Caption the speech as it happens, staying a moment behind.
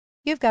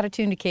You've got it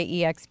tuned to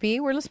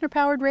KEXP. We're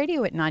listener-powered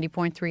radio at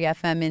 90.3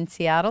 FM in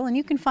Seattle, and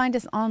you can find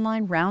us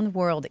online round the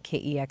world at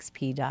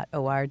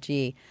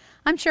KEXP.org.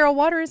 I'm Cheryl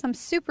Waters. I'm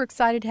super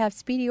excited to have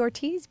Speedy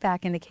Ortiz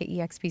back in the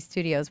KEXP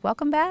studios.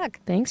 Welcome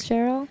back. Thanks,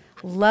 Cheryl.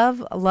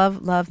 Love,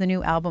 love, love the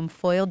new album,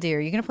 Foiled Deer.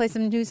 You going to play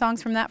some new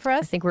songs from that for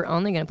us? I think we're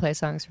only going to play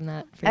songs from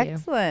that for you.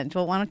 Excellent.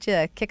 Well, why don't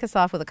you kick us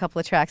off with a couple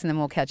of tracks, and then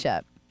we'll catch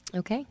up.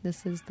 Okay,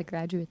 this is The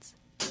Graduates.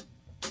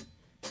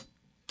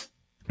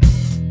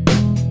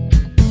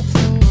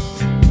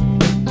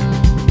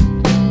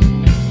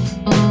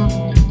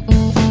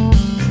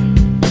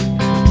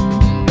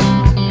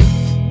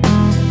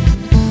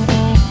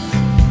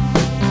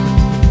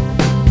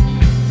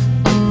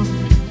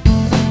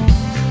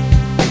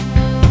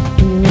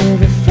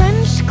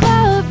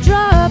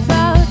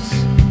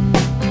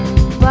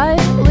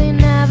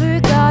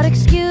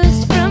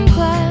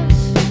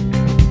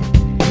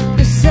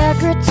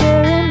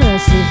 Secretary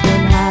must have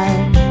been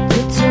high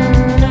to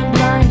turn a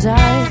blind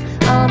eye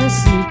on a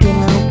sneaking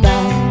out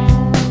back.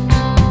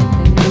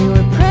 And we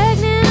were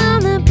pregnant on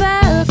the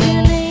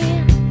balcony.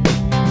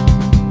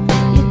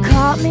 You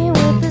caught me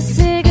with a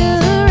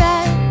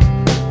cigarette.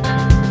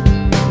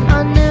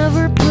 I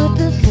never put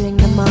the thing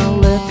to my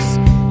lips,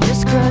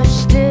 just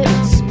crushed it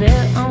and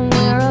spit on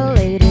where I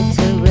laid it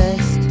to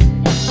rest.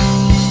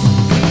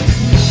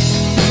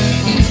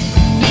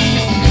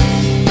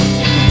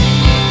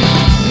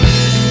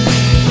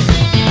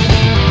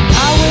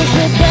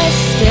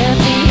 Step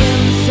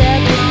in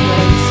second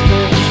place,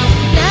 but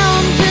now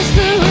I'm just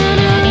the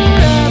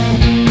runner-up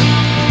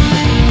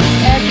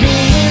at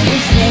being the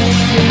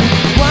second.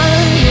 Why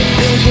don't you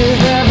think of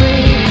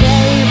every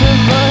day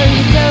before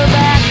you go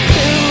back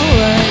to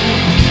work?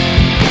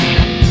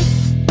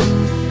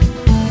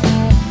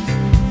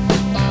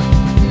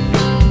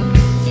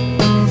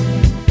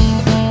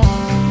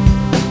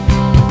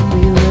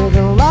 We were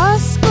the law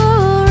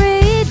school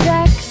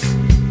rejects,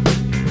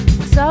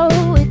 so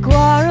we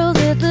quarreled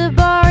at the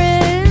bar.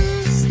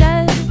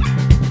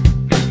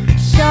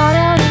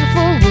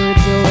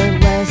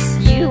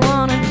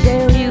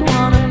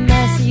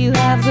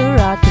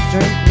 To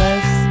drink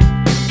less,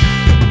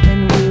 and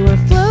we were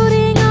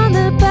floating on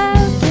the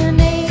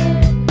balcony.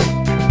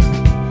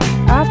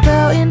 I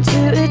fell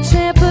into a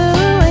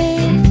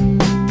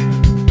trampoline.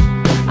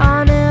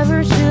 I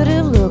never should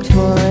have looked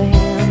for a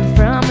hand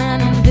from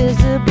an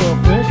invisible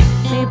push.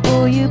 Me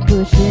pull you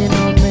pushing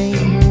on me.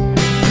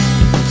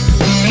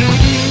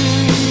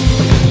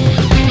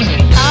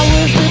 I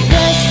was the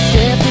best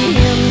stepping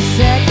in the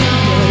second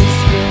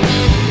place, but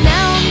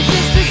now I'm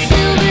just a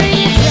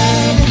silvery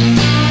thread.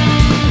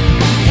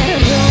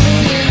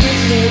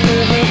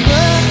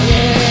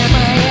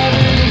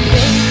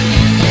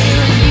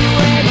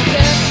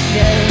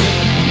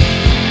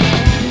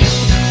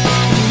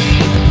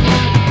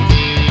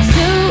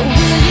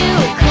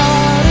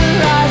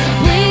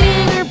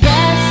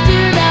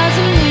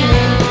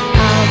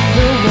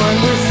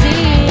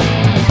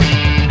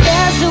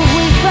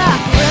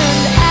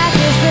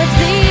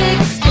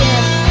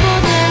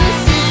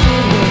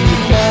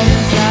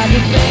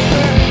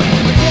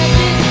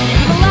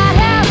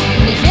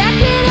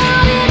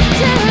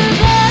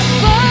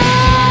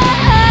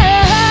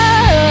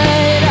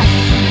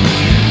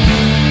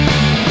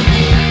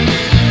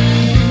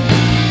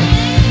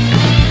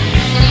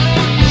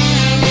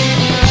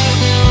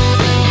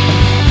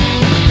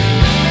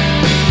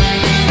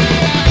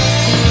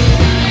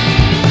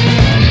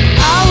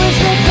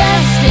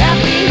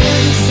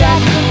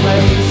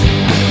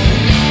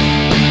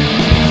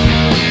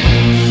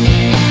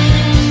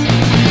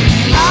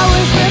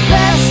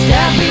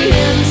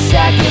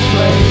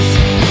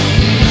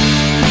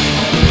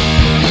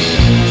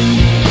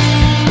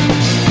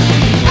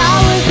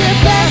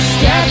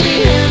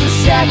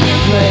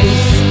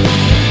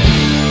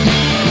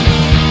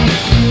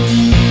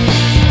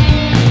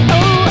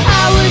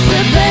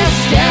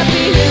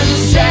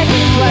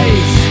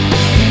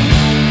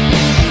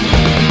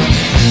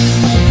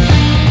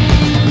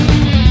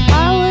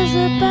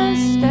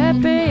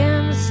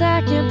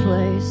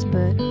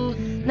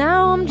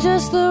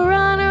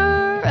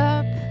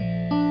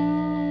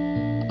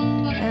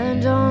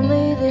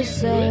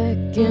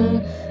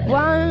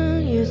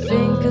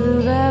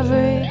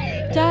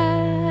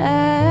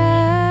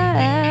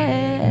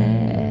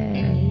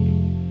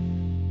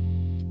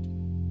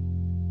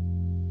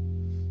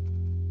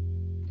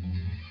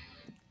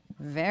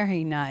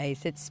 Very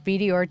nice. It's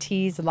Speedy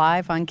Ortiz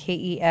live on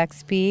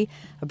KEXP.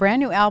 A brand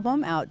new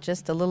album out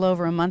just a little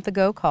over a month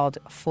ago called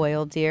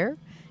Foiled Deer.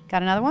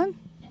 Got another one?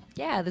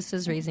 Yeah, this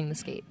is Raising the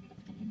Skate.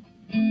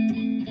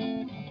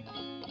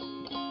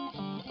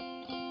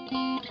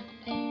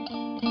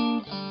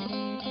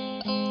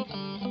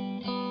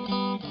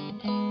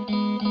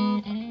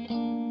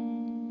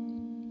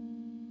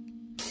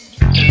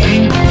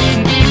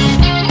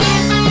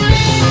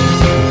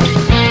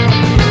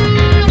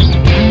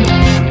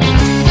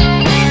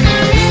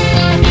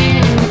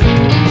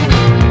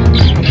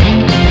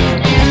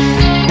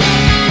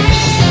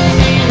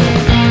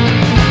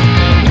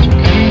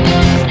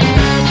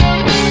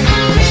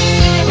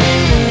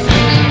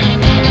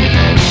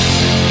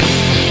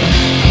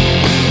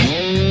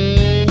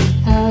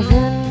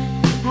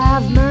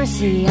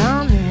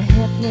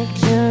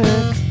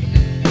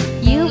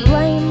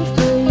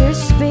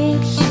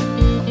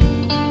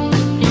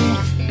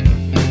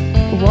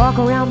 walk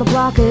around the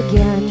block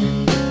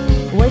again.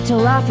 Wait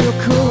till I feel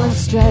cool and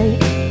straight,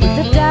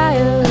 with a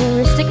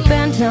diaristic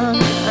bent on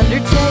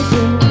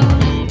undertaking.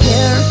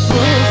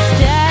 Careful,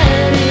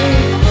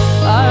 steady,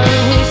 are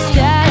we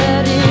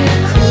steady?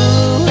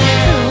 Cool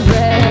and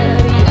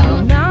ready.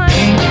 I'm not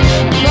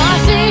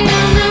bossy,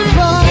 I'm the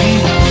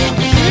boss,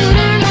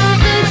 shooter, not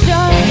the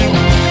judge.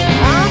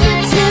 I'm the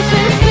tip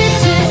and fit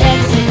to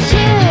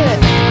execute.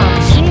 I'm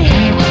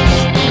chief,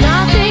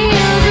 not the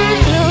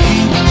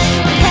overthrown.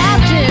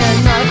 Captain,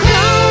 not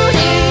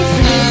crony.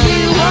 So if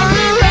you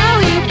wanna row,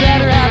 you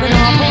better have an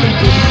awfully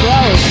good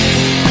boat.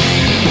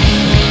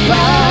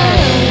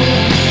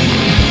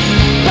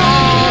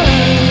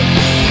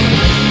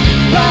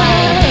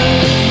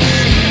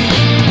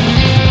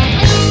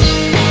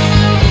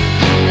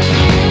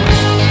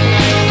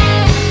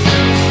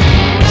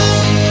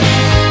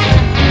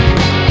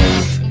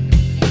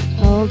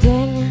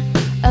 Holding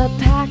a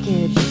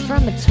package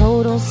from a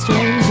total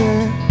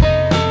stranger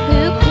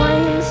who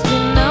claims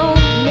to know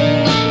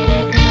me.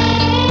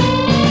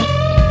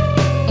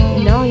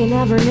 No, you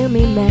never knew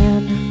me,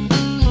 man,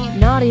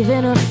 not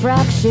even a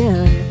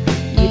fraction.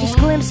 You just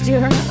glimpsed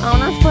your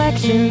own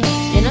reflection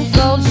in a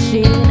gold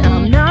sheen.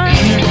 I'm not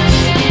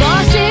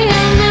bossy,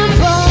 I'm the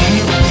boss,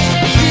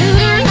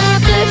 shooter,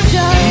 not the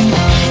judge.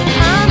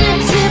 I'm the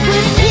tip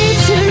with keys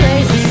to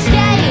raise the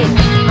steady.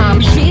 I'm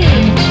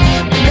chief,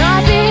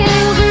 not the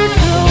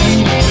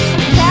overthrown.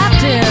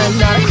 Captain,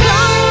 not a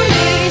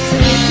crony. So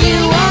if you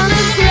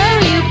wanna throw,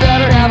 you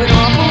better have an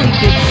awfully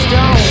big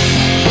stone.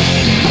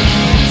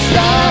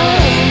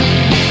 Stone,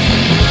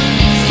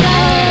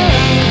 stone,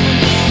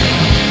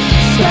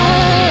 stone.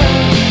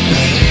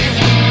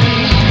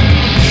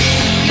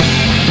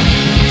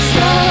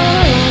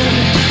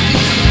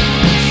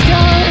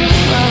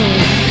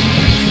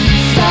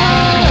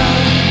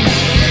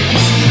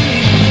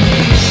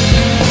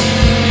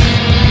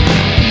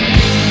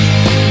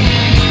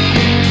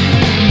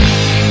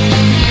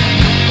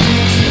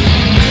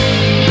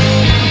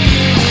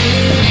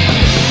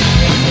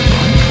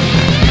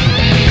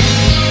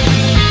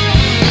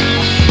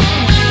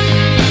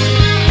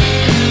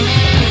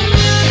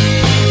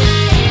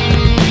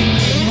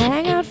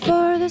 Hang out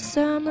for the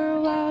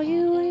summer while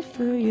you wait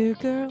for your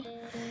girl.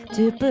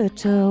 Dip a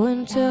toe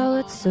until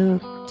it's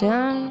soaked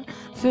and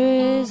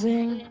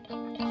freezing.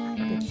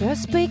 But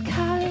just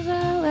because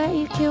I let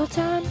you kill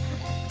time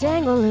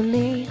dangling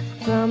me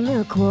from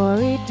the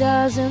quarry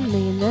doesn't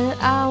mean that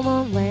I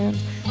won't land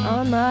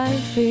on my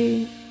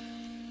feet.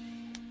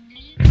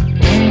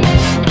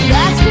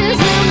 That's 'cause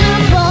I'm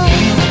the boss,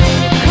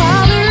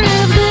 caller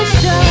of the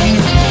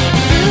shots.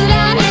 Suit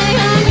on hang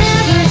on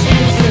never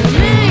speaks to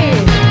me.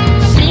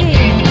 She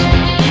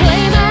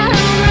play my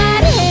own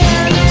right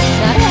hand,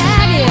 not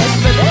haggis,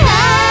 but the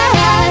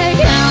hag.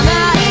 Now I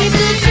eat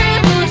the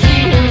triple G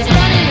who's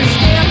running the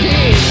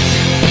stampede.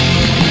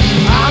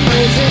 I'm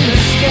raising the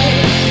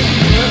skate,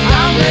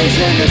 I'm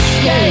raising the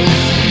skate,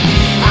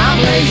 I'm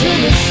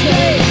raising the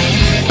skate.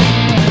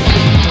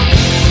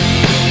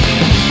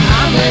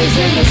 I'm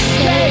raising the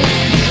skate,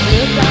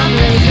 look, I'm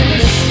raising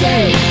the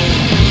skate,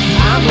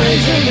 I'm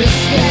raising the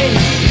skate.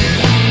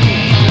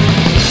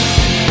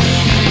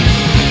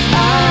 Oh,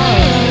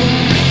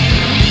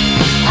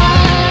 oh,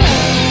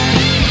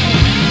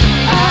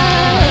 oh.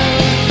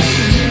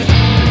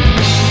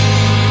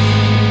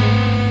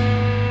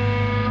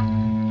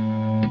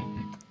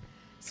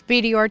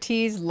 Speedy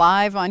Ortiz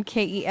live on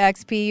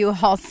KEXP. You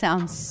all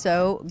sound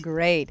so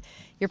great.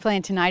 You're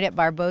playing tonight at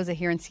Barboza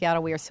here in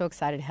Seattle. We are so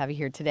excited to have you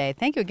here today.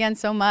 Thank you again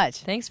so much.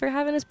 Thanks for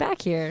having us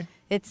back here.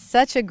 It's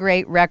such a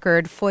great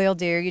record, Foil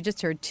Deer. You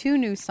just heard 2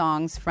 new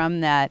songs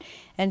from that.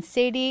 And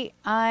Sadie,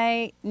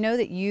 I know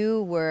that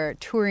you were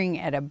touring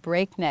at a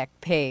breakneck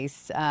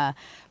pace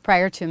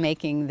prior to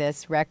making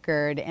this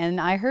record.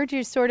 And I heard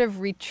you sort of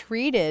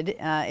retreated.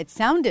 It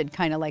sounded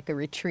kind of like a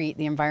retreat,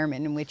 the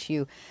environment in which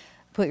you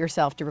put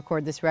yourself to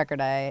record this record.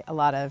 A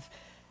lot of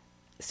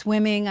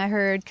swimming, I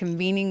heard,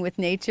 convening with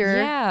nature.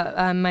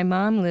 Yeah, my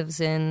mom lives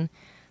in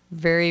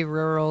very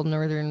rural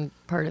northern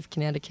part of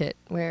Connecticut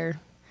where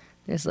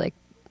there's like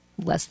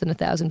less than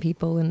 1,000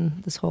 people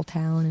in this whole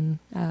town,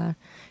 and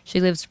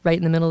she lives right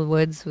in the middle of the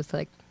woods with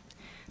like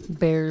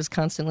bears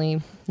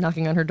constantly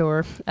knocking on her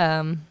door,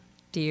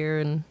 deer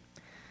and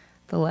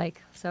the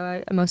like. So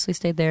I mostly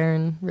stayed there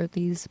and wrote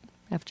these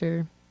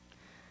after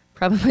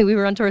probably we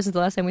were on tour since the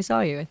last time we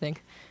saw you, I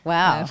think.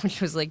 Wow. Which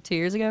was like 2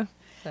 years ago.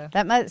 So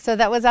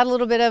that was a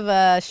little bit of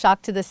a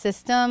shock to the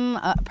system,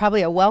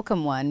 probably a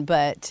welcome one,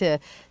 but to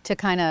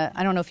kind of,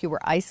 I don't know if you were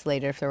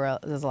isolated, if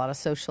there's a lot of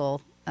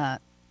social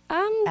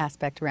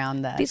aspect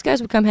around that. These guys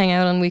would come hang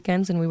out on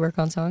weekends and we work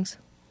on songs.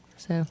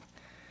 So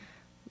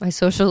my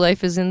social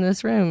life is in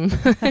this room.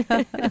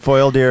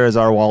 Foil Deer is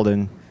our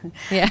Walden.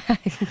 Yeah.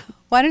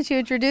 Why don't you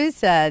introduce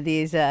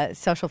these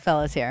social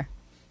fellas here?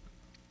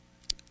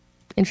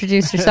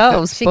 Introduce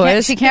yourselves,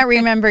 boys. She can't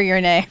remember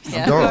your names.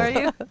 Yeah. Who are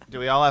you? Do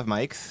we all have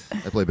mics?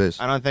 I play bass.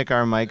 I don't think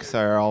our mics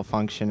are all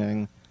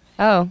functioning.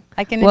 Oh.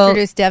 I can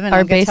introduce Devin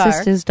on guitar. Our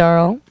bassist is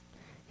Darl.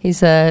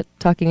 He's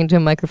talking into a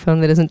microphone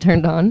that isn't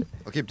turned on.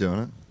 I'll keep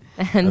doing it.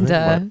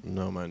 And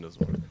no, mine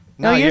doesn't work.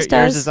 No, yours yours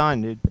does. is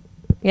on, dude.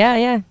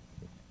 yeah.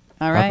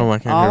 All How right. come I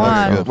can't All hear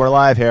on. myself? We're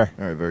live here.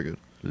 All right, very good.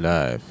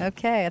 Live.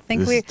 Okay, I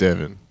think This is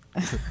Devin.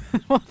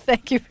 Well,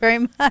 thank you very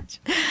much.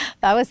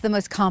 That was the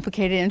most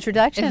complicated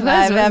introduction It was,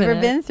 I've wasn't ever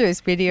it? been through,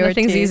 Speedy Ortiz.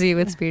 Nothing's easy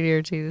with Speedy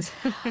Ortiz.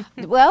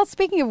 Well,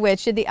 speaking of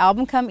which, did the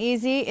album come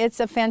easy? It's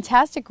a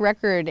fantastic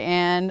record,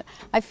 and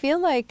I feel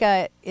like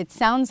it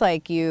sounds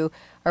like you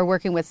are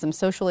working with some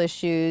social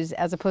issues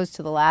as opposed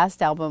to the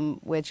last album,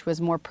 which was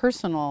more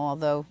personal,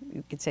 although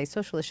you could say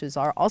social issues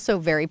are also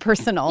very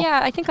personal.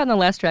 Yeah, I think on the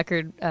last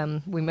record,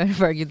 we might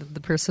have argued that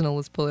the personal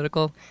was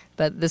political,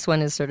 but this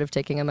one is sort of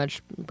taking a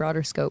much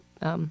broader scope.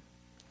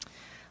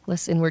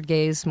 Less inward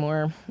gaze,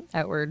 more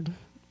outward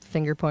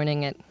finger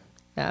pointing at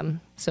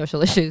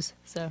social issues.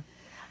 So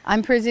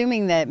I'm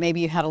presuming that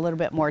maybe you had a little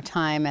bit more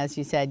time. As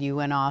you said, you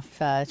went off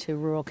to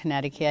rural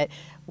Connecticut.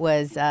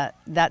 Was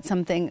that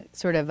something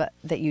sort of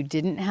that you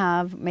didn't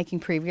have making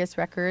previous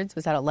records?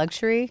 Was that a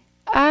luxury?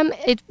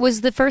 it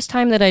was the first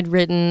time that I'd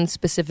written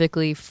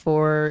specifically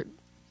for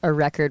a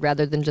record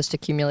rather than just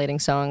accumulating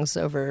songs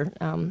over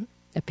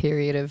a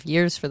period of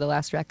years for the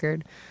last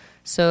record.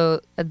 So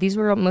these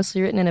were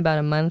mostly written in about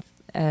a month,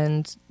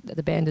 and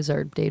the band is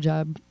our day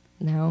job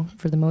now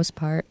for the most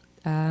part.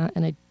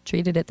 And I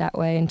treated it that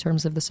way in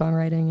terms of the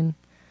songwriting, and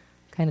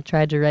kind of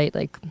tried to write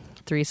like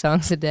 3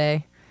 songs a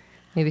day.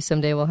 Maybe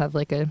someday we'll have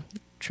like a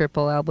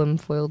triple album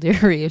Foil Deer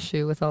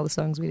reissue with all the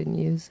songs we didn't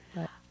use.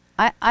 But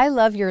I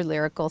love your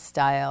lyrical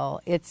style.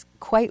 It's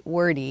quite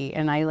wordy,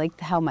 and I like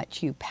how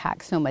much you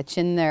pack so much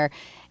in there.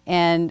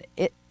 And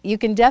you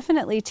can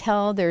definitely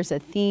tell there's a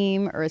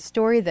theme or a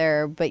story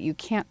there, but you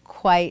can't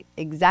quite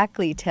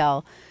exactly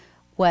tell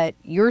what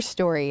your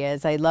story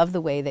is. I love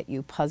the way that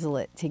you puzzle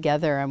it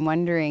together. I'm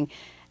wondering,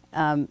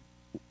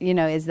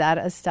 is that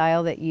a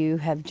style that you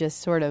have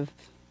just sort of...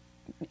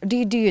 Do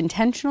you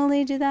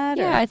intentionally do that?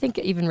 yeah, or? I think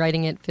even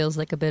writing it feels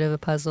like a bit of a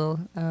puzzle,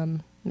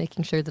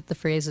 making sure that the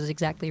phrase is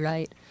exactly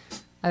right.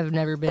 I've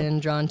never been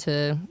drawn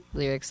to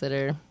lyrics that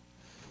are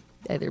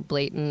either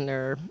blatant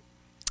or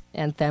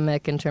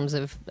anthemic in terms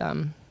of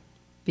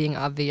being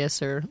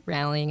obvious or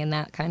rallying in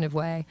that kind of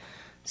way.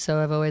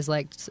 So I've always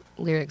liked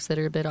lyrics that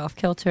are a bit off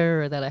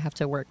kilter or that I have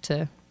to work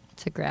to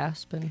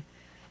grasp.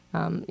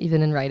 And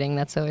even in writing,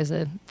 that's always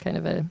a kind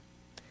of a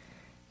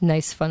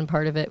nice, fun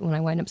part of it when I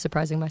wind up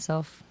surprising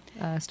myself,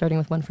 starting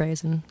with one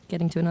phrase and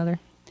getting to another.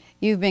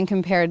 You've been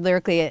compared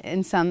lyrically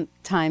in some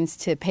times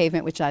to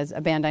Pavement, which is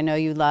a band I know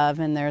you love,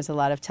 and there's a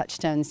lot of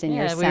touchstones in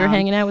your sound. Yeah, we were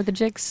hanging out with the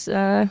Jicks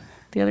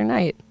the other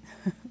night.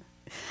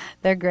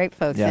 They're great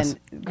folks, Yes.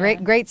 and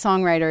great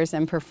songwriters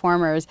and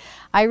performers.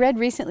 I read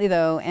recently,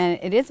 though, and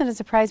it isn't a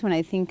surprise when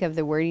I think of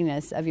the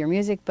wordiness of your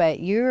music, but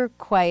you're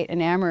quite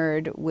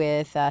enamored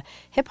with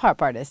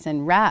hip-hop artists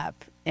and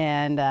rap.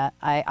 And I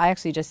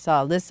actually just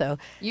saw Lizzo.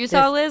 You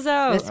saw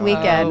Lizzo this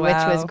weekend, Oh, which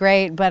wow. was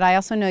great. But I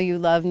also know you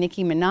love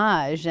Nicki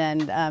Minaj.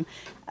 And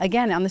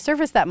again, on the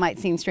surface, that might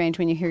seem strange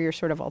when you hear your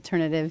sort of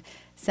alternative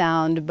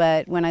sound.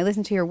 But when I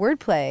listen to your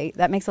wordplay,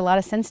 that makes a lot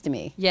of sense to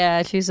me.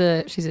 Yeah, she's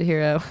a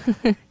hero.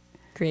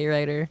 Great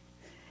writer.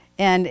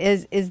 And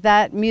is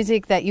that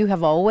music that you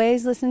have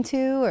always listened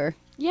to, or?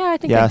 Yeah, I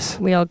think Yes.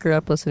 we all grew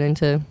up listening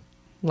to a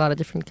lot of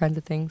different kinds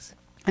of things.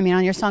 I mean,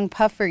 on your song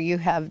Puffer, you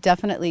have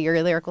definitely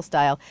your lyrical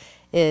style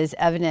is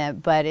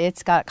evident, but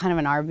it's got kind of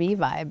an RV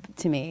vibe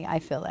to me, I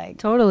feel like.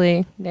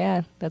 Totally.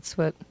 Yeah, that's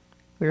what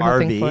we were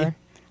hoping RV? for.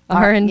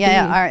 R&B.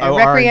 Yeah, Oh,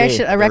 a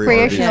R&B.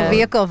 recreational Yeah.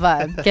 vehicle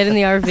vibe. Get in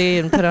the RV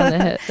and put on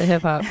the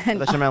hip hop. I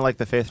thought you meant like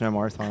the Faith No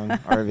More song,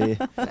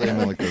 RV. I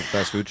mean, like the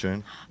fast food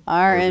chain.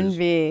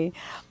 R&B.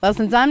 Well,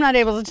 since I'm not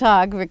able to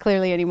talk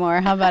clearly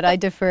anymore, how about I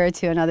defer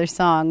to another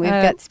song? We've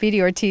got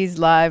Speedy Ortiz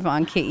live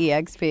on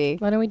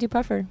KEXP. Why don't we do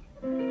Puffer?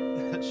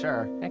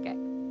 Sure. Okay.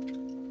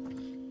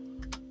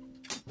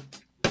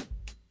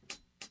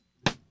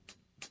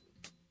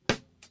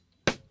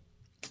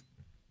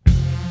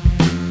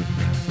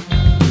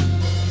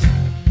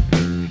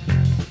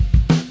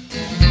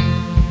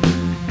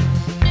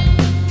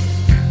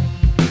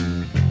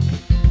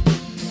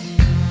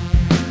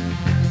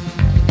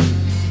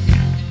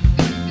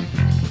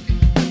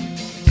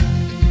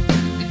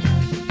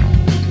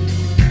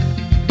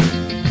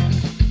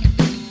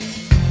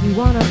 You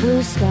want a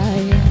blue sky?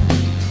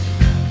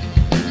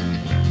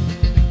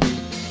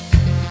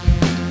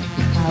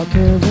 How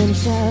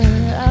provincial?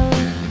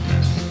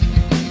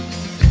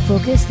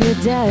 Focus the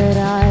dead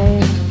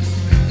eye.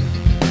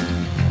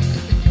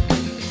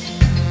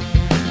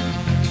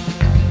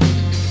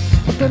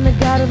 Open the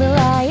god of the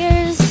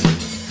liars.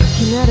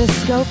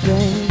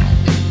 Kinetoscoping.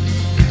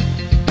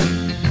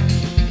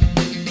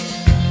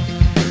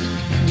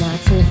 Not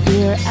to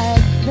fear a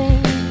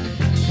thing.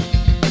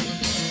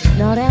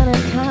 Not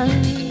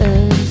anacondas.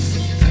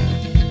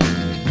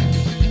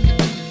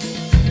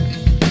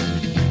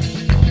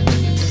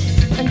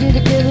 Under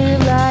the cover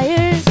of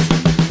liars,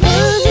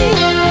 closing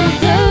and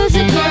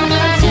closing down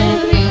my two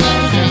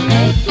friends and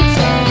make the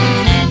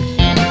time.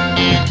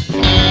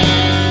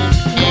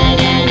 Yeah,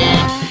 yeah,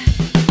 yeah.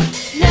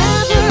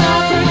 Never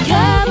offer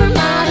cover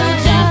model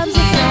jobs.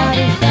 It's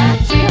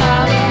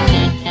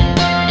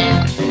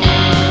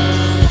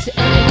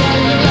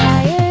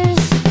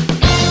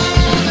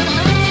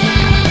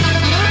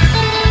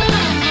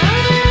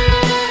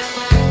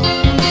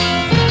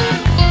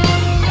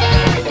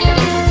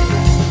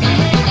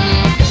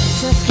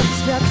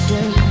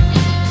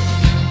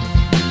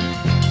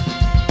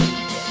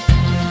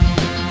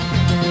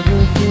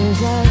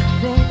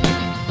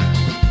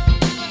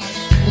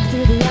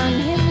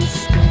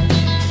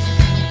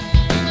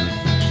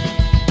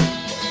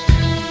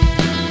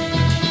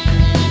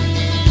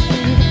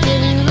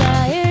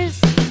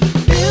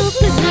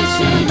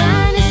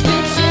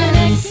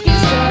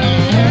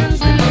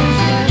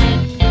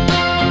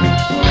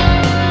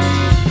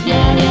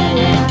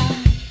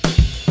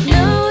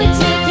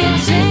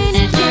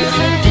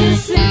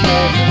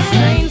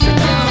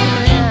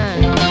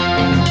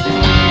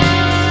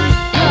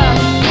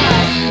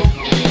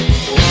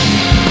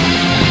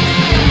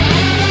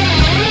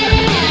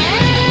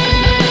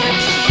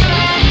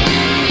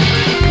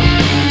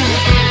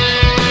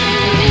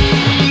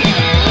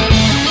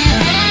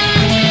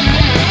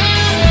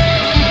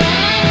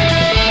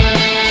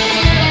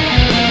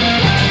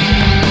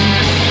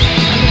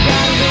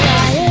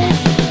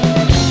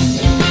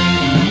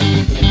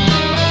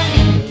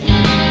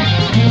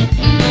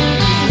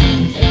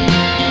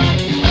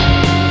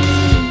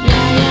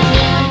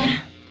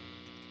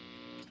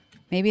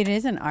Maybe it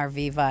is an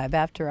RV vibe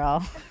after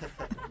all.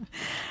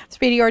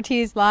 Speedy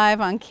Ortiz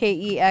live on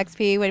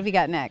KEXP. What have you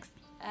got next?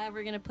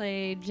 We're going to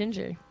play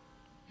Ginger.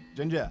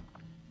 Ginger.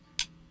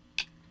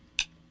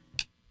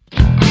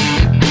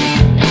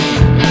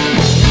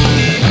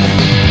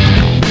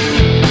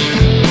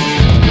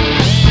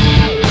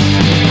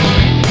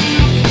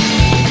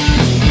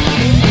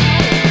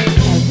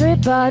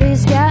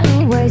 Everybody's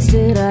getting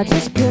wasted. I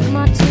just pick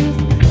my teeth,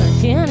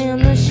 lurking in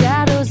the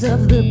shadows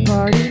of the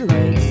party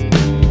lights.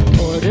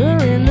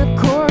 Ordering the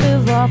court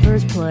of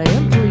offers,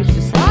 playing bleeps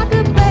just like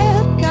a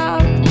bad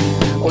cop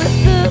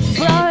with the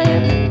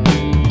bribe.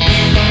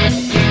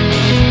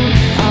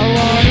 I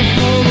wanna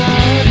pull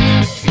up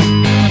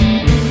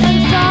and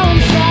fall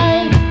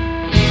inside.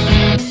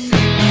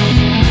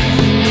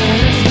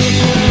 It's the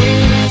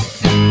blues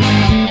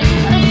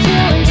of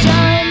killing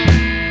time.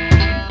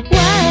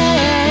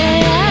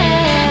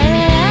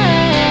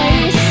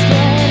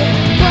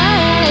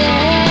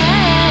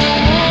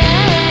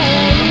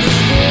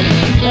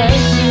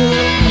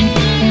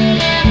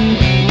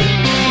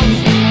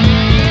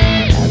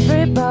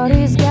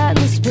 Everybody's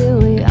getting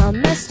spilly. I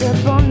messed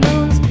up on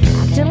moons,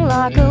 acting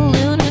like a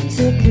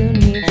lunatic who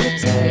needs a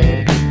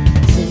tag.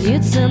 Said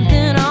you'd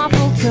something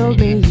awful, told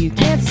me you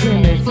can't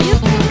swim if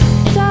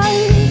you die.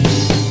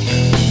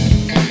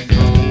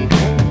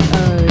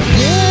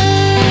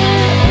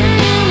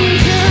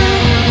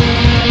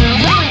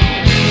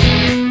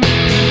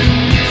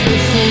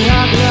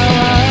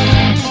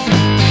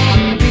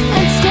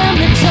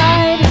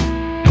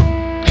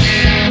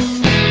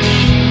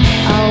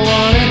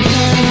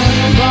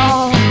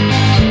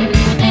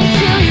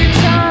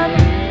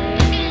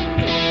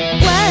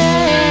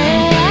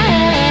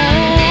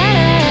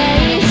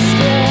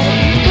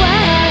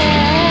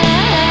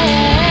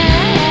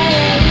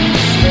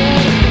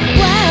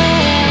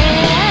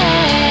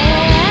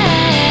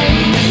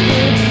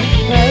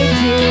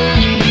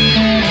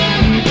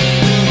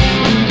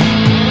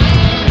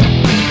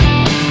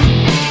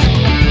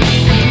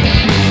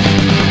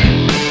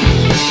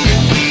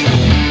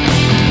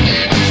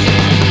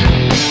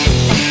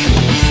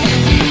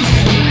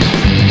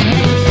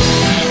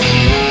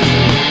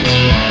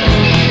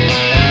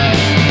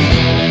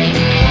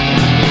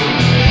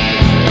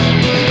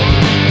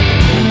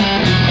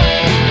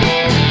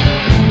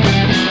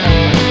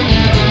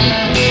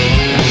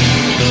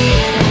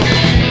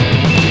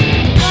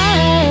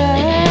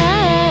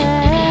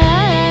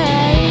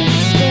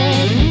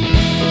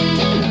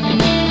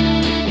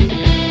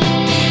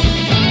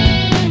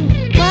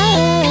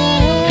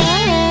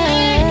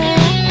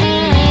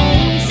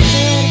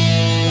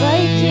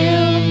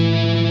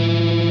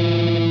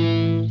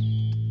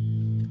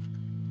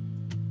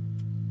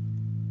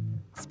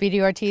 Speedy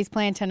Ortiz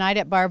playing tonight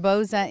at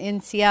Barboza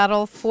in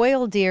Seattle.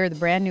 Foil Deer, the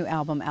brand new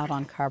album out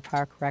on Car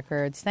Park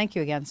Records. Thank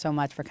you again so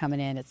much for coming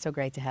in. It's so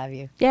great to have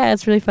you. Yeah,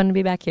 it's really fun to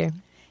be back here.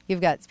 You've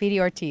got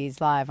Speedy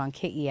Ortiz live on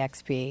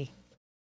KEXP.